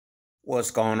What's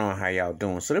going on? How y'all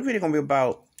doing? So the video gonna be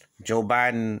about Joe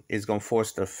Biden is gonna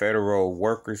force the federal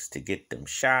workers to get them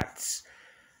shots,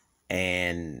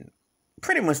 and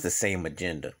pretty much the same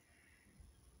agenda.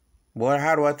 Well,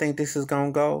 how do I think this is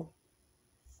gonna go?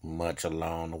 Much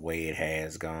along the way it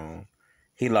has gone.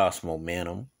 He lost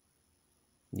momentum.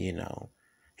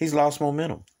 He's lost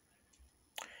momentum.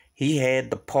 He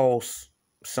had the pulse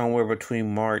somewhere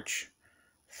between March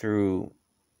through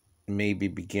maybe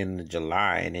beginning of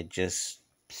July, and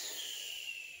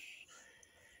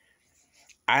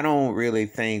I don't really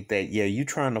think that, you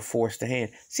trying to force the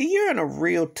hand. See, you're in a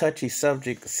real touchy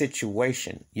subject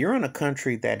situation. You're in a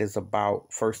country that is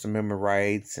about First Amendment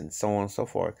rights and so on and so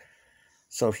forth.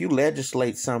 So if you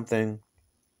legislate something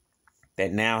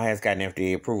that now has gotten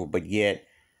FDA approval, but yet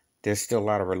there's still a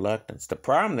lot of reluctance. The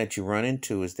problem that you run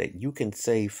into is that you can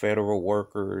save federal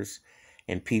workers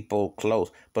and people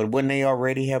close, but wouldn't they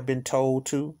already have been told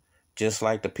to? Just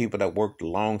like the people that worked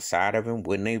alongside of him,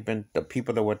 wouldn't they have been the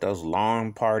people that were at those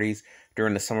lawn parties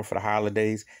during the summer for the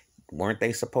holidays? Weren't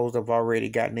they supposed to have already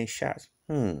gotten their shots?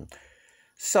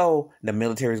 So the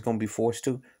military is going to be forced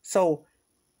to.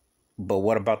 But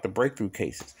what about the breakthrough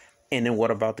cases? And then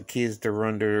what about the kids that are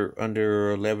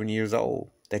under 11 years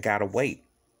old that got to wait?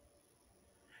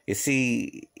 You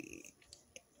see,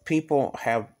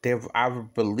 I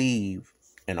believe,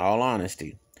 in all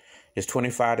honesty, it's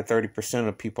 25 to 30%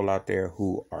 of people out there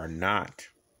who are not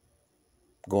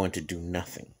going to do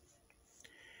nothing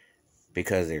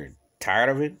because they're tired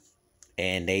of it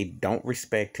and they don't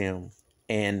respect him.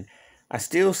 And I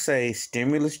still say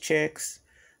stimulus checks,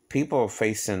 people are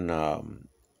facing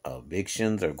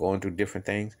evictions or going through different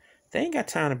things. They ain't got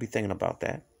time to be thinking about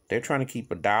that. They're trying to keep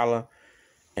 $1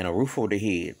 and a roof over their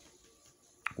head.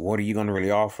 What are you going to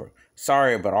really offer?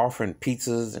 Sorry, but offering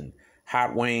pizzas and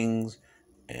hot wings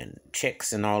and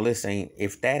checks and all this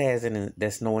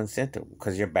that's no incentive,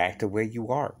 because you're back to where you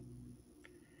are.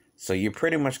 So you're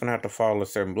pretty much going to have to follow a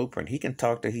certain blueprint. He can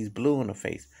talk till he's blue in the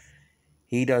face.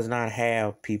 He does not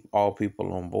have all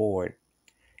people on board,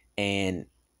 and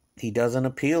he doesn't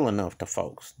appeal enough to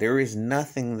folks. There is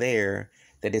nothing there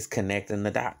that is connecting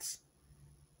the dots.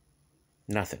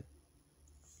 Nothing.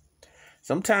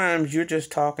 Sometimes you're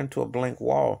just talking to a blank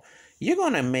wall. You're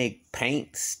going to make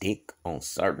paint stick on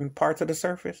certain parts of the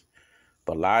surface,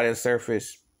 but a lot of the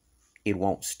surface, it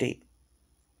won't stick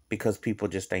because people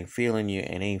just ain't feeling you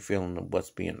and ain't feeling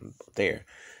what's being there.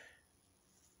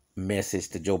 Message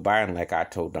to Joe Biden, like I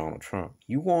told Donald Trump.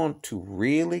 You want to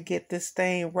really get this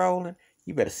thing rolling?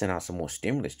 You better send out some more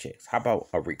stimulus checks. How about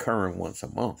a recurring once a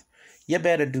month? You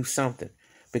better do something,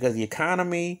 because the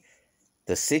economy,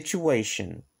 the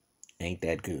situation ain't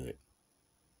that good.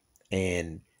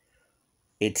 And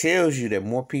it tells you that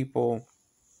more people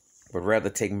would rather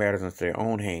take matters into their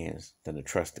own hands than to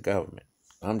trust the government.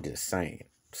 I'm just saying.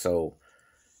 So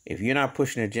if you're not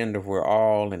pushing an agenda of we're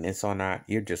all and it's or not,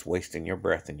 you're just wasting your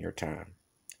breath and your time.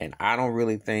 And I don't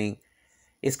really think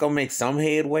it's going to make some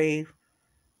headway,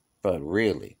 but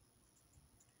really,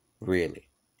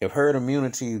 if herd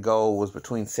immunity goal was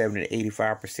between 70 to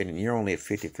 85% and you're only at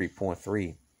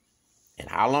 53.3%, and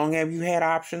how long have you had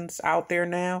options out there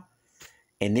now?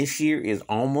 And this year is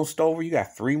almost over. You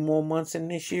got 3 more months in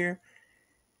this year.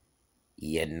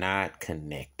 You're not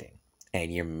connecting.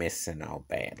 And you're missing out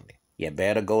badly. You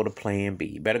better go to plan B.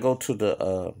 You better go to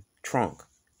the trunk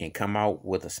and come out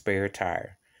with a spare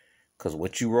tire. Because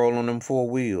what you roll on them 4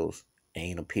 wheels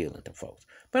ain't appealing to folks.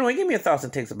 But anyway, give me your thoughts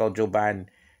and takes about Joe Biden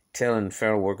telling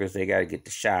federal workers they got to get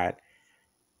the shot.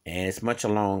 And it's much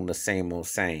along the same old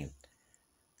same.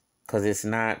 Because it's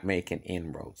not making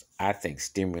inroads. I think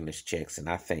stimulus checks and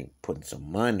I think putting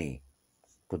some money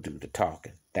will do the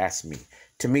talking. That's me.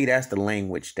 To me, that's the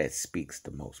language that speaks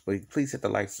the most. But please hit the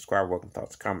like, subscribe, welcome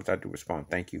thoughts, comments. I do respond.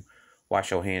 Thank you.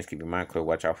 Wash your hands, keep your mind clear,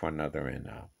 watch out for another. And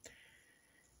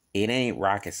it ain't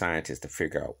rocket scientist to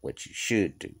figure out what you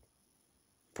should do.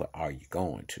 But are you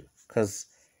going to? Because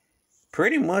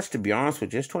pretty much, to be honest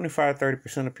with you, just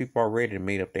 25-30% of people already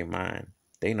made up their mind.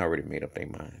 They already made up their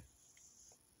mind.